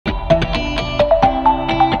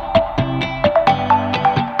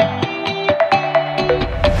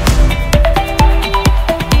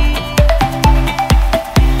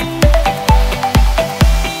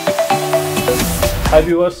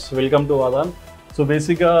viewers, welcome to Aadhan. So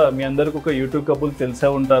basically మీ అందరికి ఒక YouTube couple తెలిసే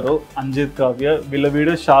ఉంటారు, అంజిత్ కావ్య. వీళ్ళ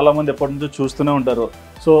వీడియోస్ చాలా మంది ఎప్పటి నుంచో చూస్తూనే ఉంటారు.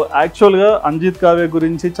 సో యాక్చువల్గా అంజిత్ కావ్య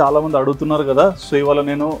గురించి చాలా మంది అడుగుతున్నారు కదా. సో ఇవాళ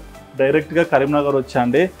నేను డైరెక్ట్గా Karimnagar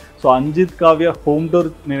వచ్చాండి. So Anjith Kavya home tour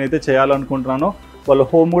నేనైతే చేయాలనుకుంటున్నాను. వాళ్ళ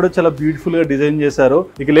హోమ్ కూడా చాలా బ్యూటిఫుల్గా డిజైన్ చేశారు.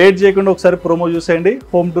 ఇక లేట్ చేయకుండా ఒకసారి ప్రోమో చూసేయండి,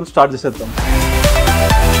 హోమ్ టూర్ స్టార్ట్ చేసేద్దాం.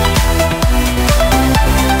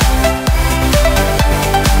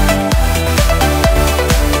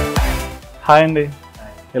 హాయ్ అండి,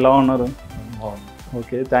 ఎలా ఉన్నారు?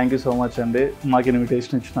 Okay, thank you so much అండి మాకు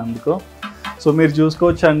ఇన్విటేషన్ ఇచ్చినందుకు. సో మీరు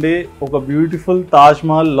చూసుకోవచ్చు అండి, ఒక beautiful Taj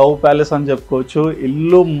Mahal love palace అని చెప్పుకోవచ్చు.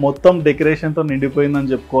 ఇల్లు మొత్తం డెకరేషన్తో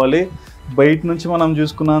నిండిపోయిందని చెప్పుకోవాలి. బయట నుంచి మనం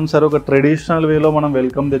చూసుకున్నాం సరే, ఒక ట్రెడిషనల్ వేలో మనం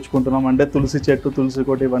వెల్కమ్ తెచ్చుకుంటున్నాం. అంటే తులసి చెట్టు, తులసి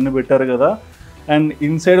కోట ఇవన్నీ పెట్టారు కదా. అండ్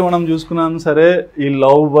ఇన్సైడ్ మనం చూసుకున్నాం సరే, ఈ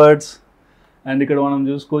లవ్ బర్డ్స్ అండ్ ఇక్కడ మనం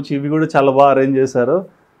చూసుకోవచ్చు, ఇవి కూడా చాలా బాగా అరేంజ్ చేశారు.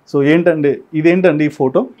 సో ఏంటండి ఇదేంటండి ఈ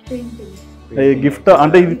ఫోటో? గిఫ్ట్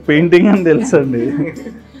అంటే ఇది పెయింటింగ్ అని తెలుసు అండి.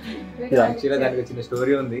 దానికి చిన్న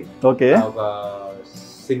స్టోరీ ఉంది. ఓకే, ఒక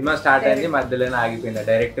సినిమా స్టార్ట్ అయింది, మధ్యలోనే ఆగిపోయింది.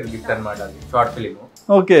 డైరెక్టర్ గిఫ్ట్ అనమాట, అది షార్ట్ ఫిలిం.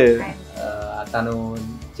 ఓకే, తను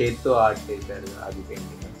చేతితో ఆర్ట్ చేశాడు అది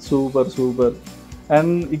పెయింటింగ్. Super super.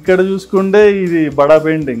 అండ్ ఇక్కడ చూసుకుంటే ఇది బడా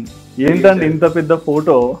పెయింటింగ్. ఏంటండి ఇంత పెద్ద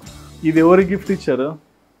ఫోటో? ఇది ఎవరికి గిఫ్ట్ ఇచ్చారు?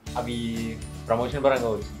 అవి ప్రమోషన్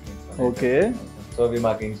పరంగా వచ్చింది. ఓకే, సో అవి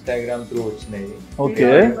మాకు ఇన్స్టాగ్రామ్ త్రూ వచ్చినాయి.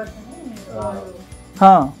 ఓకే,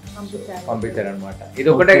 పంపించారు అనమాట. ఇది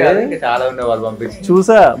ఒకటే కాదు, ఇంకా చాలా ఉండే వాళ్ళు పంపించారు.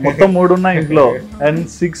 చూసా, మొత్తం 3 ఉన్నాయి ఇంట్లో. అండ్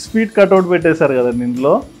 6 feet కట్అవుట్ పెట్టేశారు కదండి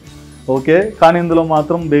ఇంట్లో. ఓకే, కానీ ఇందులో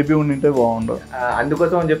మాత్రం బేబీ ఉండింటే బాగుండు.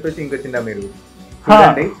 అందుకోసం అని చెప్పేసి ఇంకా చిన్న మీరు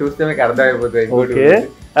చూస్తే మీకు అర్థం అయిపోతుంది. ఓకే,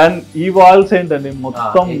 అండ్ ఈ వాల్స్ ఏంటండి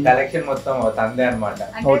మొత్తం కలెక్షన్ మొత్తం తందే అనమాట.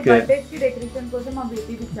 ఓకే, డెకరేషన్ కోసం మా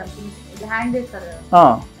బేబీ హ్యాండ్ చేస్తారు కదా,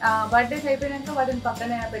 బర్త్డేస్ అయిపోయినాక వాటిని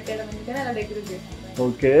పక్కన పెట్టేయడం ఎందుకని అలా డెకరేట్ చేస్తారు.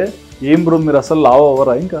 ఓకే, ఏం బ్రో మీరు అసలు లావ్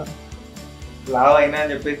అవ్వరా? ఇంకా లావ్ అయినా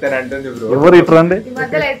అని చెప్పేసి అంటుంది బ్రో. ఎవరు ఇట్రండి? ఈ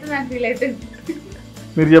మధ్యలో అయితే నాకు ఫీల్ అవుతుంది.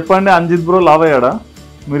 మీరు చెప్పండి, అంజిత్ బ్రో లావ్ అయ్యాడా?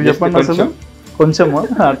 మీరు చెప్పండి అసలు. కొంచెం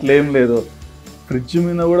అట్లేం లేదు. ఫ్రిడ్జ్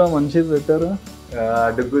మీద కూడా మంచిది పెట్టారు.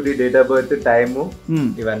 అడుగుది డేట్ ఆఫ్ బర్త్, టైము,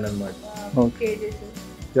 ఇవన్నీ అనమాట. ఓకే,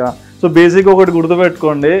 సో బేసిక్ ఒకటి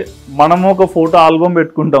గుర్తుపెట్టుకోండి, మనము ఒక ఫోటో ఆల్బమ్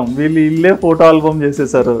పెట్టుకుంటాం, వీళ్ళు ఇల్లే ఫోటో ఆల్బమ్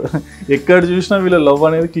చేసేసారు. ఎక్కడ చూసినా వీళ్ళ లవ్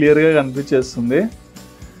అనేది క్లియర్గా కనిపించేస్తుంది.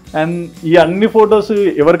 అండ్ ఈ అన్ని ఫొటోస్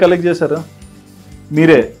ఎవరు కలెక్ట్ చేశారు?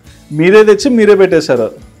 మీరే తెచ్చి మీరే పెట్టేశారు.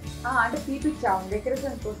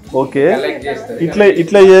 ఓకే,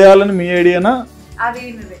 ఇట్లా చేయాలని మీ ఐడియానా?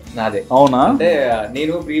 నాదే. అవునా? అంటే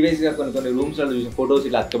నేను ప్రీవియస్ గా కొన్ని రూమ్స్ లో చూసిన ఫొటోస్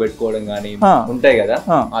ఇలా అక్క పెట్టుకోవడం కానీ ఉంటాయి కదా,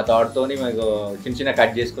 ఆ థాట్ తోని మీకు చిన్న చిన్న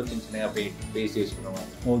కట్ చేసుకొని చిన్న చిన్నగా పేస్ట్ చేసుకున్నాం.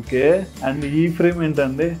 ఓకే, అండ్ ఈ ఫ్రేమ్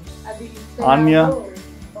ఏంటండి? ఆన్యా.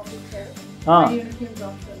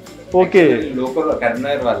 ఓకే, లోకల్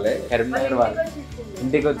కరీంనగర్ వాళ్ళే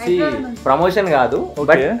ఇంటికి వచ్చి ప్రమోషన్ కాదు,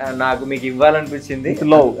 బట్ నాకు మీకు ఇవ్వాలనిపించింది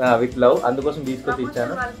విత్ లవ్, అందుకోసం తీసుకొచ్చి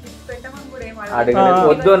ఇచ్చాను.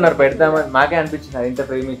 వద్దు అన్నారు, పెడతామని మాకే అనిపించింది. ఇంత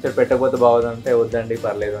ఫ్రేమ్ ఇచ్చారు, పెట్టకపోతే బాగోదు అంటే వద్దండి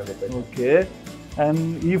పర్లేదు అని చెప్పి. ఓకే, అండ్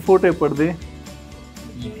ఈ ఫోటో ఎప్పటిది?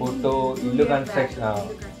 ఈ ఫోటో ఇల్లు కన్స్ట్రక్షన్,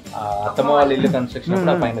 అత్తమ్మ వాళ్ళ ఇల్లు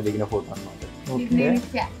కన్స్ట్రక్షన్ పైన దిగిన ఫోటో అన్నమాట. ఓకే,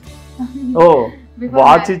 ఓ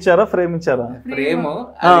వాచ్ ఇచ్చారా, ఫ్రేమ్ ఇచ్చారా? ఫ్రేమ్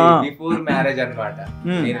బిఫోర్ మ్యారేజ్ అన్నమాట.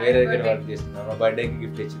 నేను వేరే దగ్గర వర్క్ చేస్తున్నాను, మా బర్త్డే కి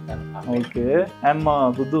గిఫ్ట్ ఇచ్చింది. ఓకే, అండ్ మా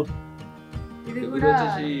బుద్ధు ఇది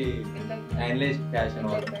వచ్చేసి అనలైజ్ ఫ్యాషన్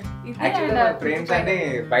వాళ్ళు. యాక్చువల్గా ఫ్రేమ్స్ అంటే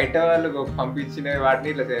బయట వాళ్ళు పంపించిన వాటిని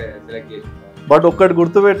ఇట్లా సెలెక్ట్ చేసుకున్నాం. బట్ ఒక్కటి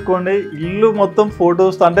గుర్తుపెట్టుకోండి, ఇల్లు మొత్తం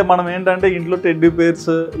ఫొటోస్. అంటే మనం ఏంటంటే ఇంట్లో టెడ్డీ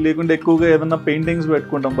బేర్స్ లేకుంటే ఎక్కువగా ఏదైనా పెయింటింగ్స్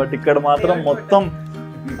పెట్టుకుంటాం. బట్ ఇక్కడ మాత్రం మొత్తం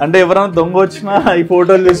అంటే ఎవరైనా దొంగ వచ్చినా ఈ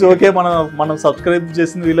ఫోటోలు చూసి ఓకే మనం సబ్స్క్రైబ్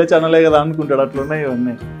చేసింది వీళ్ళ ఛానలే కదా అనుకుంటాడు. అట్లున్నాయి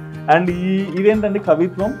ఇవన్నీ. అండ్ ఇదేంటండి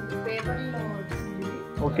కవిత్వం?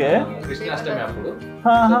 ఓకే, కృష్ణాష్టమి అప్పుడు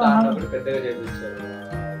పెద్దగా చేపించారు.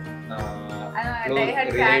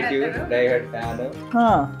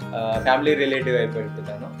 ఫ్యామిలీ రిలేటివ్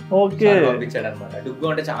అయిపోతున్నాను. ఓకే, పంపించాడు అనమాట. డుగ్గు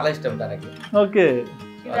అంటే చాలా ఇష్టం తనకి. ఓకే,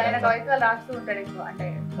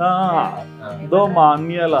 మా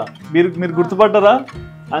అన్యలా మీరు గుర్తుపడ్డారా?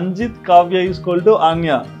 Anjith Kavya equal to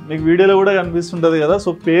ఆన్య. మీకు వీడియోలో కూడా కనిపిస్తుంటది కదా. సో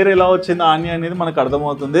పేరు ఎలా వచ్చింది ఆన్య అనేది మనకు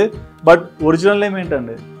అర్థమవుతుంది. బట్ ఒరిజినల్ నేమ్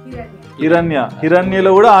ఏంటండి?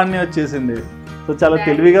 హిరణ్యలో కూడా ఆన్య వచ్చేసింది. సో చాలా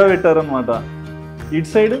తెలివిగా పెట్టారనమాట. ఇటు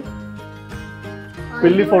సైడ్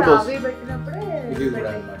పెళ్లి ఫొటోస్.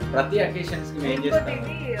 ప్రతి అకేషన్స్ కి ఏం చేస్తాను,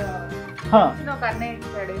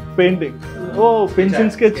 పెయింటింగ్. ఓ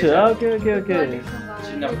pencil sketch. Okay okay okay.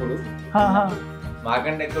 చిన్నప్పుడు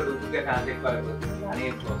మాకంటే ఎక్కువ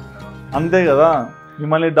అంతే కదా.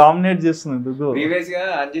 మిమ్మల్ని డామినేట్ చేస్తుంది దుగ్గు. ప్రీవియస్ గా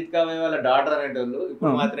అంజిత్ కావ్య వాళ్ళ డాటర్ అనేటోళ్ళు,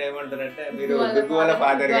 ఇప్పుడు మాత్రం ఏమంటారంటే మీరు దుగ్గు వాళ్ళ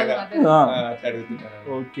ఫాదర్ కదా అట్లా అడుగుతున్నారు.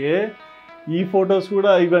 ఓకే, ఈ ఫొటోస్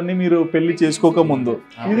కూడా ఇవన్నీ మీరు పెళ్లి చేసుకోక ముందు.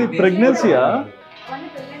 ఇది ప్రెగ్నెన్సీయా?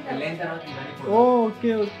 ఓకే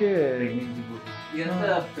ఓకే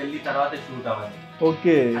పెళ్లి తర్వాత షూట్ అవ్వాలి.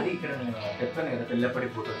 ఓకే, చెప్పాను కదా పెళ్ళప్పటి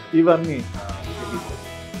ఫోటో. ఇవన్నీ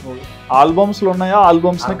ఆల్బమ్స్ లో ఉన్నాయా?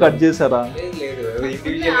 ఆల్బమ్స్ ని కట్ చేశారా?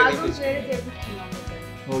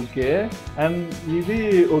 ఓకే, అండ్ ఇది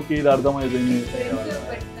ఓకే, ఇది అర్థమైంది.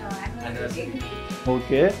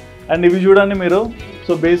 ఓకే, అండ్ ఇవి చూడండి మీరు.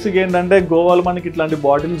 సో బేసిక్ ఏంటంటే గోవాలో మనకి ఇట్లాంటి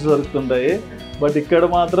బాటిల్స్ దొరుకుతుంటాయి, బట్ ఇక్కడ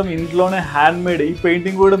మాత్రం ఇంట్లోనే హ్యాండ్ మేడ్. ఈ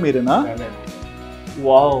పెయింటింగ్ కూడా మీరేనా?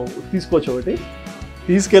 వావ్, తీసుకోవచ్చు ఒకటి,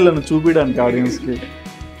 తీసుకెళ్ళను చూపించడానికి ఆడియన్స్ కి.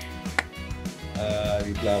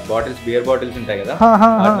 ఇట్లా బాటిల్స్, బియర్ బాటిల్స్ ఉంటాయి కదా,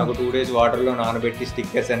 ఒక 2 days వాటర్ లో నానబెట్టి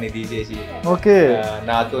స్టిక్కర్స్ అన్ని తీసేసి ఓకే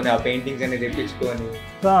నాతో ఆ పెయింటింగ్స్ అన్ని తెప్పించుకొని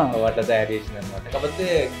అట్లా తయారు చేసింది అనమాట. కాకపోతే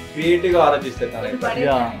క్రియేటివ్ గా ఆలోచిస్తాను.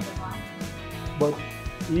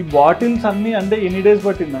 ఈ బాటిల్స్ అన్ని అంటే ఎన్ని డేస్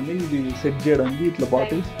పట్టిందండి ఇది సెట్ చేయడానికి? ఇట్లా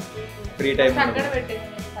బాటిల్స్ ఫ్రీ టైం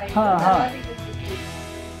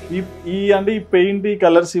ఈ అంటే ఈ పెయింట్, ఈ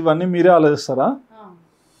కలర్స్ ఇవన్నీ మీరే ఆలోచిస్తారా?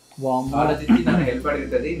 హెల్ప్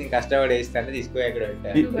అడుగుతుంది, నేను కష్టపడి వేస్తాను, తీసుకో ఎక్కడ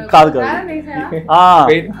కాదు కాదు,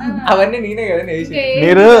 అవన్నీ నేనే కదా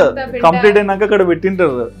మీరు కంప్లీట్ అయినాక అక్కడ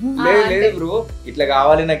పెట్టింటారు. లేదు లేదు బ్రో, ఇట్లా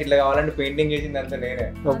కావాలి నాకు, ఇట్లా కావాలంటే పెయింటింగ్ చేసింది అంతా నేనే.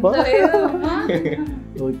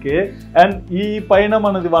 ఓకే, అండ్ ఈ పైన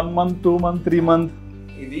మనది 1 month 2 month 3 month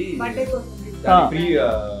ఇది ప్రీ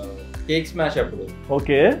కేక్ స్మాష్ అప్పుడు.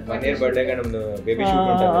 ఓకే, 1 year బర్త్డే కానీ బేబీ షూట్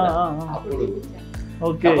ఉంటుంది కదా అప్పుడు.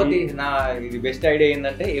 నా ఇది బెస్ట్ ఐడియా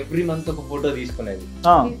ఏంటంటే ఎవ్రీ మంత్ ఒక ఫోటో తీసుకునేది.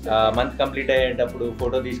 మంత్ కంప్లీట్ అయ్యేటప్పుడు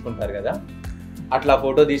ఫోటో తీసుకుంటారు కదా, అట్లా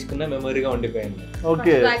ఫోటో తీసుకున్న మెమరీగా ఉండిపోయింది.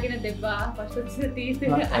 ఓకే,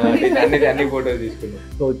 అన్ని ఫోటో తీసుకున్నాం.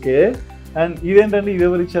 ఓకే, అండ్ ఇదేంటండి, ఇది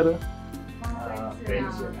ఎవరు ఇచ్చారు?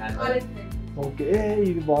 ఓకే,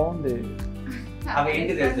 ఇది బాగుంది. అవి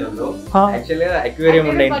ఏంటి తెలుసు, యాక్చువల్గా అక్వేరియం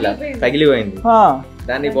ఉండే ఇంట్లో పగిలిపోయింది,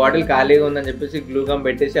 దాన్ని బాటిల్ ఖాళీగా ఉందని చెప్పేసి గ్లూ గమ్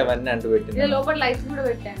పెట్టేసి అవన్నీ అంటు పెట్టింది.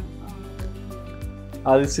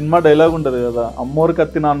 అది సినిమా డైలాగ్ ఉంటది కదా, అమ్మోరు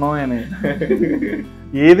కత్తి నాన్నో అని,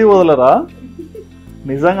 ఏది వదలరా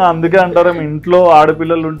నిజంగా. అందుకే అంటారు ఇంట్లో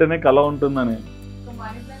ఆడపిల్లలు ఉంటేనే కళ ఉంటుందని.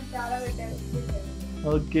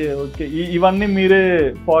 ఓకే ఓకే, ఇవన్నీ మీరే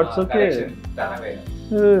పాట్స్. ఓకే,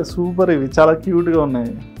 సూపర్, ఇవి చాలా క్యూట్ గా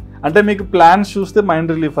ఉన్నాయి. అంటే మీకు ప్లాన్స్ చూస్తే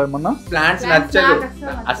మైండ్ రిలీఫ్ ఏమన్నా? ప్లాంట్స్ నచ్చదు,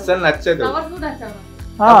 అస్సలు నచ్చదు.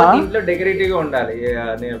 ఇంట్లో డెకరేటివ్ గా ఉండాలి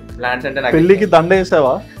ప్లాంట్స్ అంటే. పెళ్లికి దండ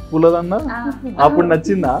వేసావా, పూల దండ? అప్పుడు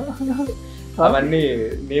నచ్చిందా? అవన్నీ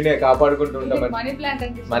నేనే కాపాడుకుంటూ ఉంటాను,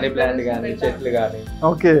 మనీ ప్లాంట్ కానీ చెట్లు కానీ.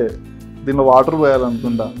 ఓకే, దీనిలో వాటర్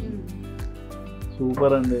పోయాలనుకుంటా.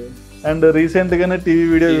 సూపర్ అండి. అండ్ రీసెంట్ గానే టీవీ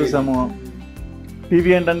వీడియో చూసాము.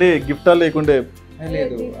 టీవీ ఏంటంటే గిఫ్టా లేకుంటే?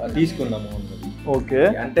 లేదు, తీసుకున్నాము. ఓకే,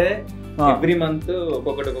 అంటే ఎవ్రీ మంత్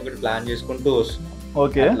ఒక్కొక్కటి ప్లాన్ చేసుకుంటూ వస్తున్నాం.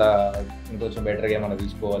 ఓకే, అట్లా ఇంకొంచెం బెటర్ గా ఏమైనా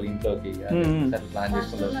తీసుకోవాలి ఇంట్లోకి ప్లాన్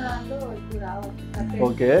చేసుకుంటాం.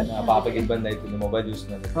 ఓకే, పాపకి ఇబ్బంది అవుతుంది, మొబైల్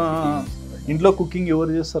చూస్తున్నాను. ఇంట్లో కుకింగ్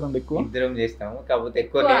ఎవరు చేస్తారండి? ఎక్కువ ఇద్దరం చేస్తాము, కాకపోతే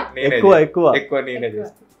ఎక్కువ నేనే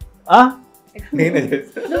చేస్తాను. నేనే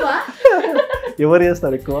చేస్తాను. ఎవరు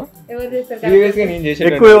చేస్తారు ఎక్కువ?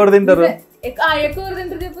 ఎక్కువ ఎవరు తింటారు?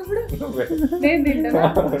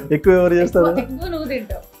 ఎక్కువ ఎవరు చేస్తారు?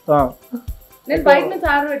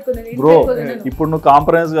 బ్రో, ఇప్పుడు నువ్వు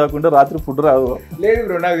కాంప్రమైజ్ కాకుండా రాత్రి ఫుడ్ రాదు. లేదు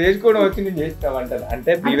బ్రో, నాకు చేసుకోవడం వచ్చి నేను చేస్తా వంటలు.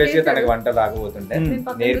 అంటే ప్రీవియస్ గా తనకు వంట రాకపోతుంటే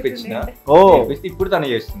నేర్పించిన, ఇప్పుడు తను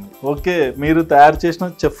చేస్తుంది. ఓకే, మీరు తయారు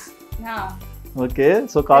చేసిన chef. Okay,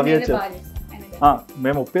 so Kavya chef.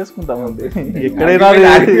 మేము ఒప్పేసుకుంటామండి, ఎక్కడైనా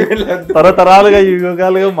తరతరాలుగా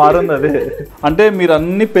యుగాలుగా మారింది అదే. అంటే మీరు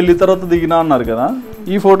అన్ని పెళ్లి తర్వాత దిగినా అన్నారు కదా,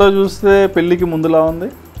 ఈ ఫోటో చూస్తే పెళ్లికి ముందులా ఉంది.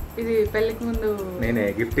 ఇది పెళ్లికి ముందు నేనే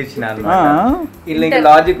గిఫ్ట్ ఇచ్చిన. ఇలా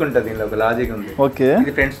లాజిక్ ఉంటది, ఇందులో ఒక లాజిక్ ఉంది. ఓకే,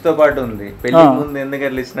 ఇది ఫ్రెండ్స్ తో పాటు ఉంది. పెళ్లికి ముందు ఎందుకు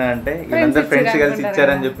అట్లా ఇచ్చిన అంటే వీళ్ళందరూ ఫ్రెండ్స్ కలిసి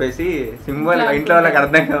ఇచ్చారని చెప్పేసి, సింబల్ ఇంట్లో వాళ్ళకి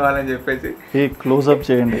అర్థం కావాలని చెప్పేసి. క్లోజ్ అప్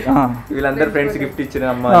చేయండి. వీళ్ళందరూ ఫ్రెండ్స్ గిఫ్ట్ ఇచ్చిన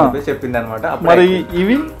అమ్మ అని చెప్పేసి చెప్పింది అనమాట. మరి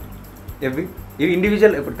ఇవి ఇవి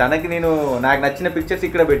ఇండివిజువల్. ఇప్పుడు తనకి నేను నాకు నచ్చిన పిక్చర్స్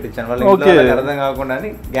ఇక్కడ పెట్టించాను, వాళ్ళకి అర్థం కాకుండా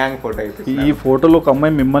గ్యాంగ్ ఫోటో అయిపోయింది. ఈ ఫోటోలో ఒక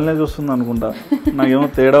అమ్మాయి మిమ్మల్ని చూస్తుంది అనుకుంటా, నాకేమో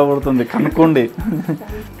తేడా పడుతుంది, కనుక్కోండి.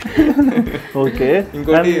 ఓకే,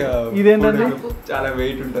 ఇంకోటి ఇదేంటంటే చాలా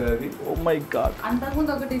వెయిట్ ఉంటుంది అది. ఓ మై గాడ్,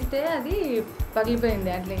 అంతకుముందు ఒకటి ఇస్తే అది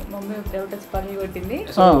పగిలిపోయింది, అట్లే మమ్మీ ఒకటి పగిలి కొట్టింది,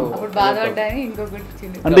 అప్పుడు బాధపడ్డాని ఇంకొకటి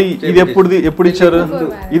ఇచ్చింది. అంటే ఇది ఎప్పుడు ఇచ్చారు?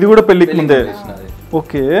 ఇది కూడా పెళ్లికి ముందే.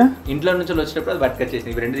 ఓకే, ఇంట్లో నుంచి వచ్చేటప్పుడు అది పట్టుకొచ్చేసి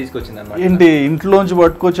ఇవి రెండు తీసుకొచ్చింది అనమాట. ఏంటి, ఇంట్లోంచి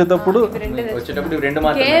పట్టుకొచ్చేటప్పుడు ఇవి రెండు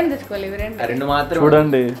మాత్రం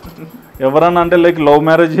చూడండి, ఎవరన్నా అంటే లైక్ లవ్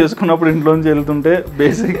మ్యారేజ్ చేసుకున్నప్పుడు ఇంట్లోంచి వెళ్తుంటే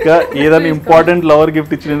బేసిక్గా ఏదైనా ఇంపార్టెంట్ లవర్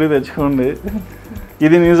గిఫ్ట్ ఇచ్చినట్టు తెచ్చుకోండి.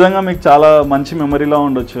 ఇది నిజంగా మీకు చాలా మంచి మెమరీలా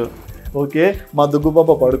ఉండొచ్చు. ఓకే, మా దుగ్గు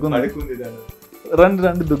పాప పడుకుంది. రండి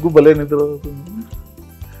రండి, దుగ్గు భలే నిద్ర అవుతుంది.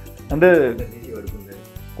 అంటే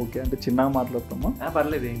ఓకే, అంటే చిన్నగా మాట్లాడతామా?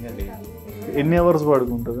 పర్లేదు. ఎన్ని అవర్స్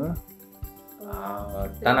పడుకుంటుందా?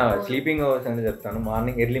 తన స్లీపింగ్ అవర్స్ అని చెప్తాను.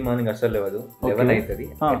 ఎర్లీ మార్నింగ్ అసలు లేవదు, 11 అవుతుంది.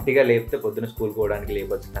 గట్టిగా లేపితే పొద్దున స్కూల్ పోవడానికి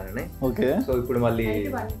లేపొచ్చు తనని. సో ఇప్పుడు మళ్ళీ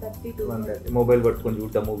మొబైల్ పట్టుకొని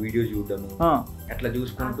చూడటము, వీడియో చూడటము, అట్లా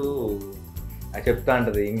చూసుకుంటూ చెప్తా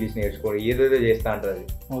ఉంటది, ఇంగ్లీష్ నేర్చుకోవడం ఏదేదో చేస్తా ఉంటది.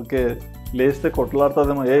 ఓకే, లేస్తే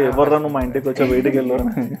కొట్లాడుతుందేమో, ఎవర్రా నువ్వు మా ఇంటికి వచ్చా బయటికి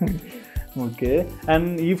వెళ్ళాలని. ఓకే, అండ్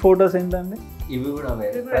ఈ ఫొటోస్ ఏంటండి? ఇవి కూడా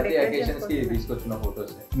ప్రతి అకేషన్స్ కి తీసుకొచ్చిన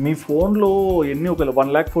ఫొటోస్. మీ ఫోన్ లో ఎన్ని, ఒక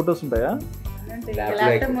 1 lakh ఫొటోస్ ఉంటాయా?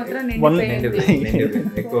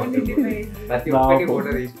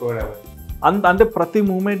 అంటే ప్రతి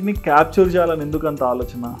మూమెంట్ ని క్యాప్చర్ చేయాలని ఎందుకు అంత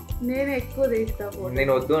ఆలోచన?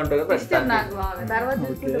 నేను వద్దు అంటే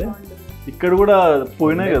ఇక్కడ కూడా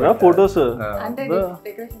పోయినాయి కదా ఫొటోస్.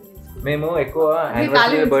 మేము ఎక్కువ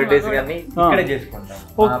బర్త్డేస్ కానీ ఇక్కడే చేసుకుంటాం.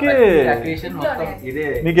 ఓకే,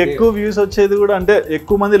 మీకు ఎక్కువ వ్యూస్ వచ్చేది కూడా, అంటే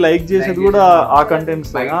ఎక్కువ మంది లైక్ చేసేది కూడా ఆ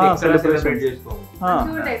contents celebration.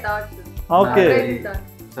 Okay,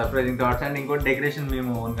 surprising thoughts and ఇంకోటి డెకరేషన్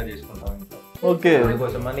మేము ఓన్ గా చేసుకుంటాం. ఓకే,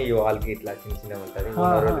 అందుకోసం అని ఈ వాల్ కి ఇట్లా చిన్న చిన్న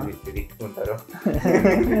ఉంటుంది, తిట్టుకుంటారు.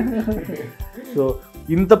 సో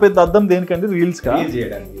ఇంత పెద్ద అద్దం దేనికండి? రీల్స్ కా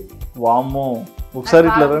చేయడానికి. వామ్మో, ఒకసారి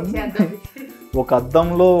ఇట్లా రండి. ఒక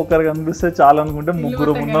అద్దంలో ఒకరు కనిపిస్తే చాలా అనుకుంటే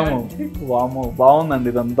ముగ్గురు ఉన్నాము. వామ్మో, బాగుందండి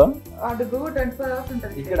ఇదంతా.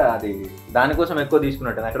 ఇక్కడ అది దానికోసం ఎక్కువ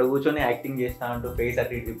తీసుకున్నట్టు అక్కడ కూర్చొని యాక్టింగ్ చేస్తా ఉంటూ ఫేస్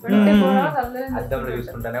అటు అద్దంలో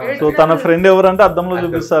చూసుకుంటానే. సో తన ఫ్రెండ్ ఎవరంటే అద్దంలో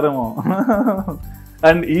చూపిస్తారేమో.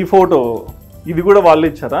 అండ్ ఈ ఫోటో ఇది కూడా వాళ్ళు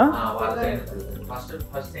ఇచ్చారా?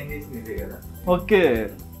 ఓకే,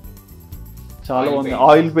 చాలా బాగుంది,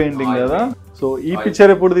 ఆయిల్ పెయింటింగ్ కదా. సో ఈ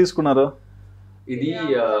పిక్చర్ ఎప్పుడు తీసుకున్నారు? ఇది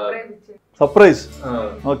సర్ప్రైజ్.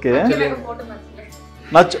 ఓకే,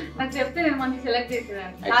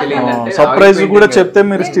 సర్ప్రైజ్ కూడా చెప్తే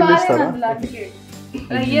మీరు స్టిల్ ఇస్తారా?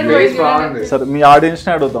 సరే, మీ ఆడియన్స్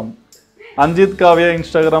ని అడుగుతాం. అంజిత్ కావ్య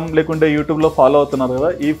ఇన్స్టాగ్రామ్ లేకుంటే యూట్యూబ్ లో ఫాలో అవుతున్నారు కదా,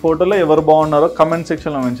 ఈ ఫోటోలో ఎవరు బాగున్నారో కమెంట్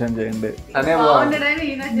సెక్షన్ లో మెన్షన్ చేయండి.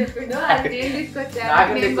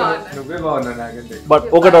 బట్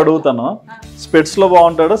ఒకటి అడుగుతాను, స్పెట్స్ లో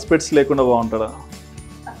బాగుంటాడా, స్పెట్స్ లేకుండా బాగుంటాడా?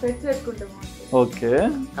 ఓకే,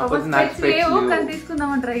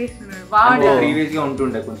 ప్రీవియస్ గా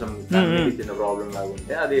ఉంటుండే కొంచెం చిన్న ప్రాబ్లం లాగా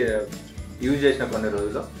ఉంటే అది యూజ్ చేసిన కొన్ని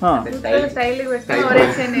రోజులు.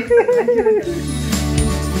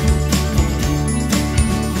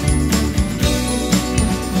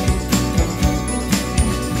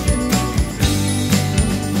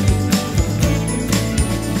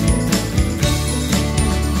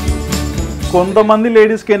 కొంతమంది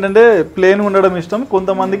లేడీస్కి ఏంటంటే ప్లేన్ ఉండడం ఇష్టం,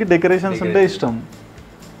 కొంతమందికి డెకరేషన్స్ ఉంటే ఇష్టం.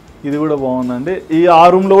 ఇది కూడా బాగుందండి. ఈ ఆ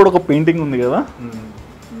రూమ్ లో కూడా ఒక పెయింటింగ్ ఉంది కదా.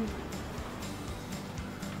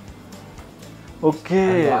 ఓకే,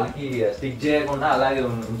 స్టిక్ చేయకుండా అలాగే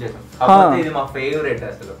ఉంచేసాం. కాకపోతే ఇది మా ఫేవరెట్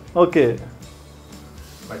అసలు. Okay,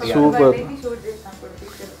 super.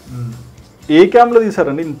 ఏ క్యామ్ లో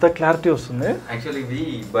తీసారండి ఇంత క్లారిటీ వస్తుంది? యాక్చువల్లీ ఇవి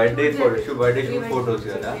బర్త్డే షూట్ ఫోటోస్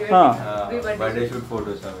కదా, బర్త్డే షూట్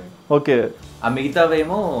ఫోటోస్ అవి. ఓకే, ఆ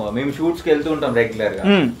మిగతావేమో మేము షూట్స్ కి వెళ్తూ ఉంటాం రెగ్యులర్ గా,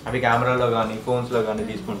 అవి కెమెరాలో గానీ ఫోన్స్ లో గానీ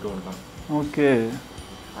తీసుకుంటూ ఉంటాం. Okay,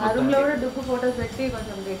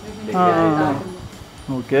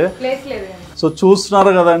 okay. సో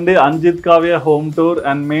చూస్తున్నారు కదండి Anjith Kavya home tour.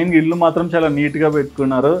 And main ఇల్లు మాత్రం చాలా నీట్ గా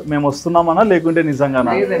పెట్టుకున్నారు. మేము వస్తున్నామన్నా లేకుంటే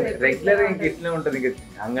నిజంగానా? రెగ్యులర్ ఇంకా ఇట్లే ఉంటది,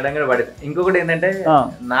 అంగడంగడ పడేది. ఇంకొకటి ఏంటంటే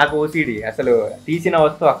నాకు ఓసిడి, అసలు తీసిన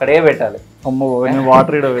వస్తువు అక్కడే పెట్టాలి. అమ్మో, నేను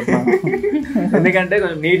వాటర్ ఇడ పెట్టినా ఎందుకంటే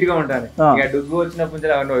కొంచెం నీట్ గా ఉంటాను. ఇక డుగ్గు వచ్చినప్పుడు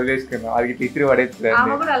నుంచి అవన్నీ వదిలేసుకున్నాం, అది తిరిగి పడేస్తుంది,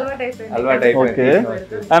 అలవాటు అయిపోయింది.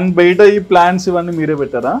 అండ్ బయట ఈ ప్లాంట్స్ ఇవన్నీ మీరే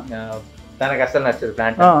పెట్టారా? తనకు అసలు నచ్చదు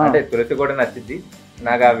ప్లాంట్, అంటే తులసి కూడా నచ్చింది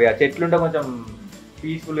నాకు. అవి ఆ చెట్లు ఉంటే కొంచెం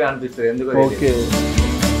పీస్ఫుల్ గా అనిపిస్తుంది ఎందుకు. ఓకే,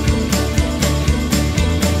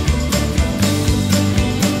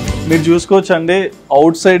 మీరు చూసుకోవచ్చు అండి,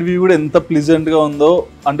 అవుట్ సైడ్ వ్యూ కూడా ఎంత ప్లిజెంట్ గా ఉందో.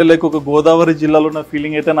 అంటే లైక్ ఒక గోదావరి జిల్లాలో ఉన్న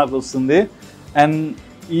ఫీలింగ్ అయితే నాకు వస్తుంది. అండ్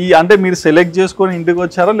ఈ అంటే మీరు సెలెక్ట్ చేసుకొని ఇంటికి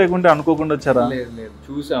వచ్చారా లేకుంటే అనుకోకుండా వచ్చారా?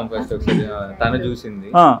 చూసాం ఫస్ట్ ఒకసారి, తను చూసింది.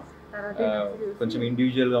 కొంచెం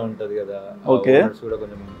ఇండివిజువల్ గా ఉంటది కదా, ఓకే, కూడా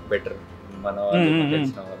కొంచెం బెటర్, మన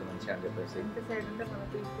తెలిసిన వాళ్ళు మంచిగా అని చెప్పేసి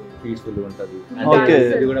పీస్ఫుల్ ఉంటది. అంటే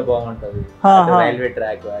ఇది కూడా బాగుంటది, రైల్వే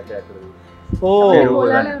ట్రాక్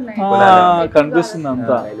కనిపిస్తుంది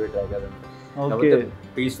అంతా, రైల్వే ట్రాక్ ఓకే,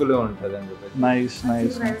 పీస్ఫుల్ గా ఉంటది అని చెప్పేసి. Nice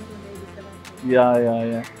nice. Yeah yeah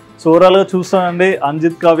yeah. So ఓవరాల్గా చూస్తానండి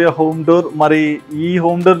అంజిత్ కావ్య హోమ్ టూర్. మరి ఈ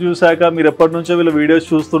హోమ్ టూర్ చూశాక మీరు ఎప్పటి నుంచో వీళ్ళ వీడియోస్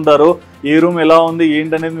చూస్తుంటారో ఏ రూమ్ ఎలా ఉంది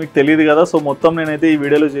ఏంటనేది మీకు తెలియదు కదా. సో మొత్తం నేనైతే ఈ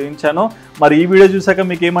వీడియోలో చూపించాను. మరి ఈ వీడియో చూశాక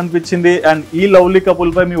మీకు ఏమనిపించింది అండ్ ఈ లవ్లీ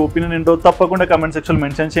కపుల్ పై మీ ఒపీనియన్ ఏంటో తప్పకుండా కమెంట్ సెక్షన్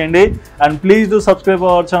మెన్షన్ చేయండి. And please do subscribe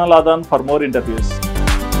our channel Aadan for more interviews.